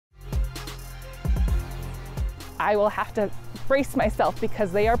I will have to brace myself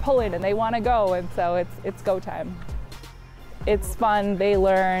because they are pulling and they want to go, and so it's go time. It's fun, they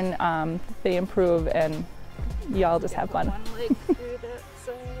learn, they improve, and y'all just have fun.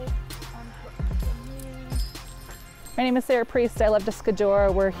 My name is Sarah Priest. I love to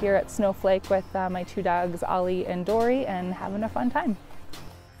skijor. We're here at Snowflake with my two dogs, Ollie and Dori, and having a fun time.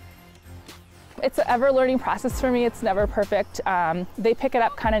 It's an ever-learning process for me. It's never perfect. They pick it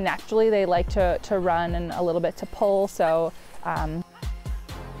up kind of naturally. They like to run and a little bit to pull, so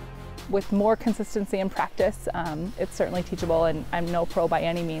with more consistency and practice, it's certainly teachable, and I'm no pro by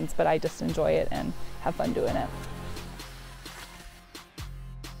any means, but I just enjoy it and have fun doing it.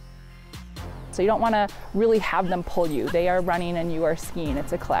 So you don't want to really have them pull you. They are running and you are skiing.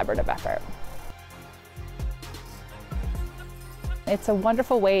 It's a collaborative effort. It's a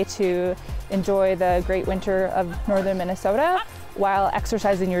wonderful way to enjoy the great winter of northern Minnesota while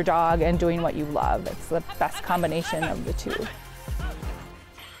exercising your dog and doing what you love. It's the best combination of the two.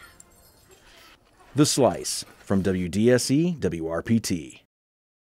 The Slice from WDSE WRPT.